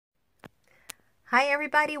Hi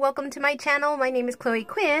everybody, welcome to my channel. My name is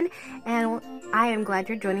Quinn, and I am glad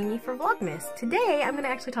you're joining me for Vlogmas. Today, I'm going to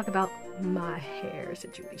actually talk about my hair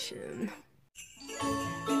situation.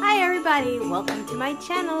 Hi everybody, welcome to my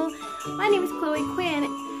channel. My name is Quinn.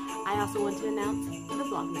 I also want to announce the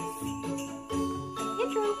Vlogmas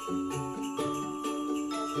intro.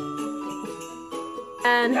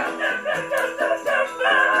 And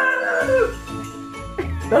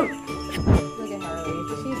look at Harley.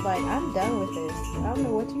 She's like, I'm done with this. I don't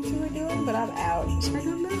know what you two are doing, but I'm out. I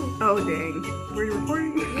don't know. Oh dang. Were you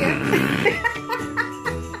recording? Yeah.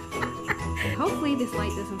 Hopefully this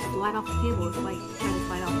light doesn't slide off the table. It's like trying to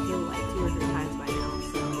slide off the table like 2 or 3 times by now.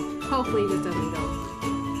 So hopefully this doesn't go.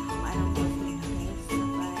 I don't know.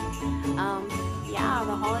 But yeah,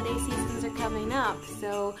 the holiday seasons are coming up,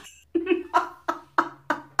 so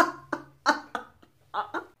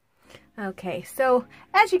okay, so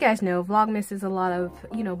as you guys know, Vlogmas is a lot of,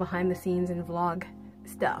 behind the scenes and vlog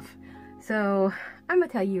stuff. So I'm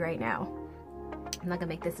gonna tell you right now, I'm not gonna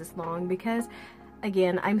make this long because,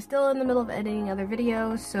 again, I'm still in the middle of editing other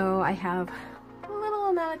videos, so I have a little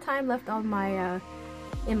amount of time left on my,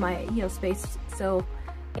 in my, space. So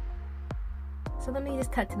let me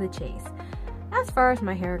just cut to the chase. As far as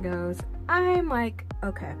my hair goes, I'm like,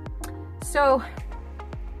 okay. So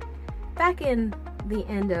back in the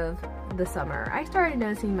end of the summer, I started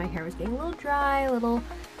noticing my hair was getting a little dry, a little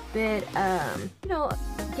bit,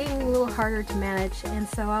 getting a little harder to manage, and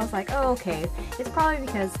so I was like, oh, okay, it's probably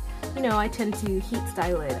because, I tend to heat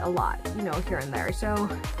style it a lot, here and there. So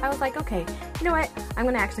I was like, okay, you know what, I'm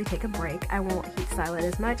gonna actually take a break. I won't heat style it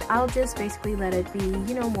as much. I'll just basically let it be,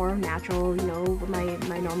 more natural,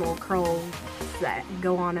 my normal curls that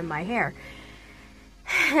go on in my hair.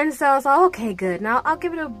 And so I was like, okay, good. Now I'll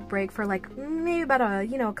give it a break for like maybe about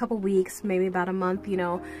a couple weeks, maybe about a month,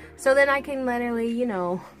 so then I can literally,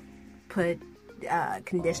 put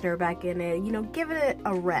conditioner back in it, give it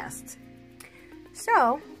a rest.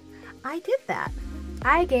 So I did that.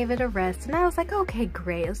 I gave it a rest, and I was like, okay,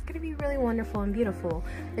 great. It's gonna be really wonderful and beautiful.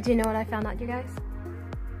 But you know what I found out, you guys?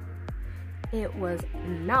 It was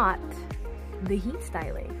not the heat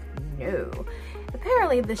styling. No.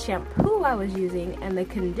 Apparently the shampoo I was using and the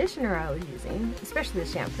conditioner I was using, especially the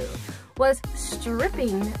shampoo, was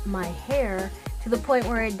stripping my hair to the point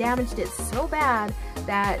where it damaged it so bad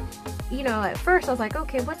that, at first I was like,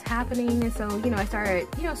 okay, what's happening? And so, I started,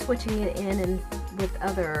 switching it in and with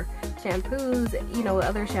other shampoos,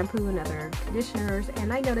 other shampoo and other conditioners,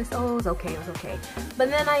 and I noticed, oh, it was okay. But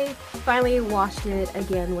then I finally washed it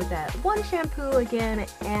again with that one shampoo again,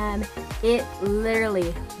 and it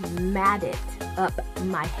literally matted up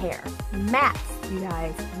my hair. Mats, you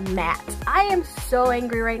guys, mats. I am so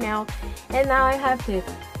angry right now, and now I have to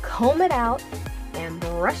comb it out and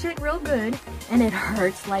brush it real good, and it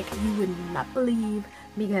hurts like you would not believe,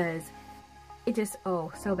 because it just,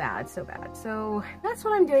 oh, so bad. So that's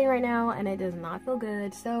what I'm doing right now, and it does not feel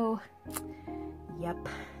good. So yep,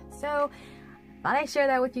 so thought I'd share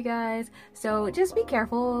that with you guys. So just be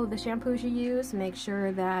careful of the shampoos you use. Make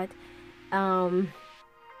sure that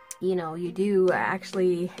you do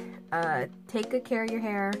actually take good care of your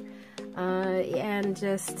hair, and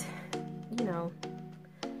just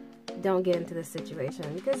don't get into this situation,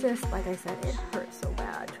 because this, like I said, it hurts so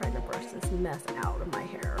bad trying to brush this mess out of my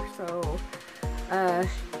hair. So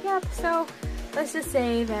yep, so let's just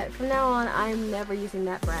say that from now on, I'm never using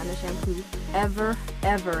that brand of shampoo ever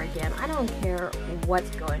again. I don't care what's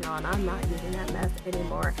going on, I'm not using that mess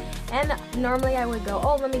anymore. And normally I would go,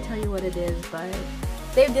 oh, let me tell you what it is, but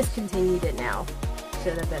they've discontinued it now.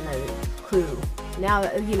 Should have been a clue. Now,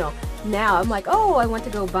 now I'm like, oh, I went to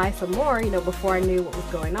go buy some more, before I knew what was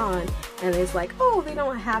going on, and it's like, oh, they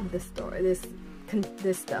don't have this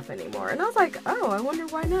stuff anymore. And I was like, oh, I wonder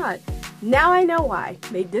why not. Now I know why.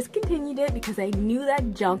 They discontinued it because they knew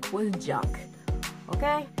that junk was junk.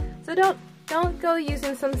 Okay? So don't go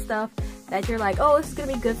using some stuff that you're like, oh, this is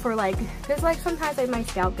gonna be good for, like, because like sometimes my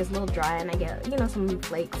scalp gets a little dry and I get, some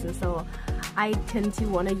flakes, and so I tend to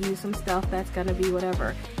want to use some stuff that's gonna be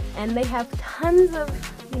whatever. And they have tons of,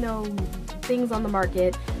 things on the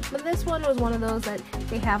market, but this one was one of those that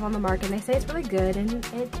they have on the market, and they say it's really good, and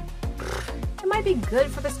it might be good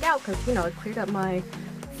for the scalp, because, it cleared up my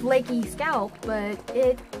flaky scalp, but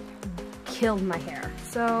it killed my hair.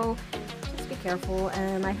 So just be careful,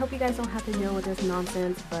 and I hope you guys don't have to deal with this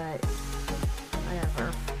nonsense, but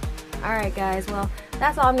whatever. Alright guys, well,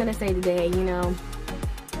 that's all I'm gonna say today.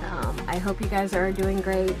 I hope you guys are doing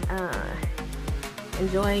great,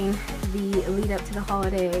 enjoying the lead up to the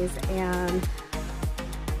holidays, and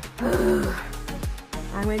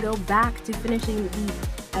I'm gonna go back to finishing the,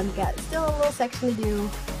 I've got still a little section to do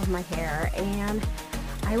of my hair, and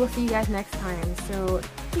I will see you guys next time. So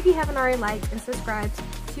if you haven't already liked and subscribed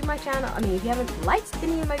to my channel, I mean, if you haven't liked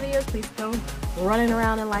any of my videos, please go running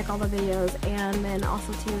around and like all the videos, and then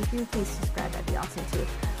also too, if you would please subscribe, that'd be awesome too.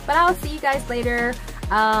 But I'll see you guys later.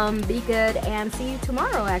 Be good, and see you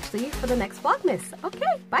tomorrow actually for the next Vlogmas. Okay,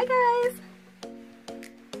 bye guys.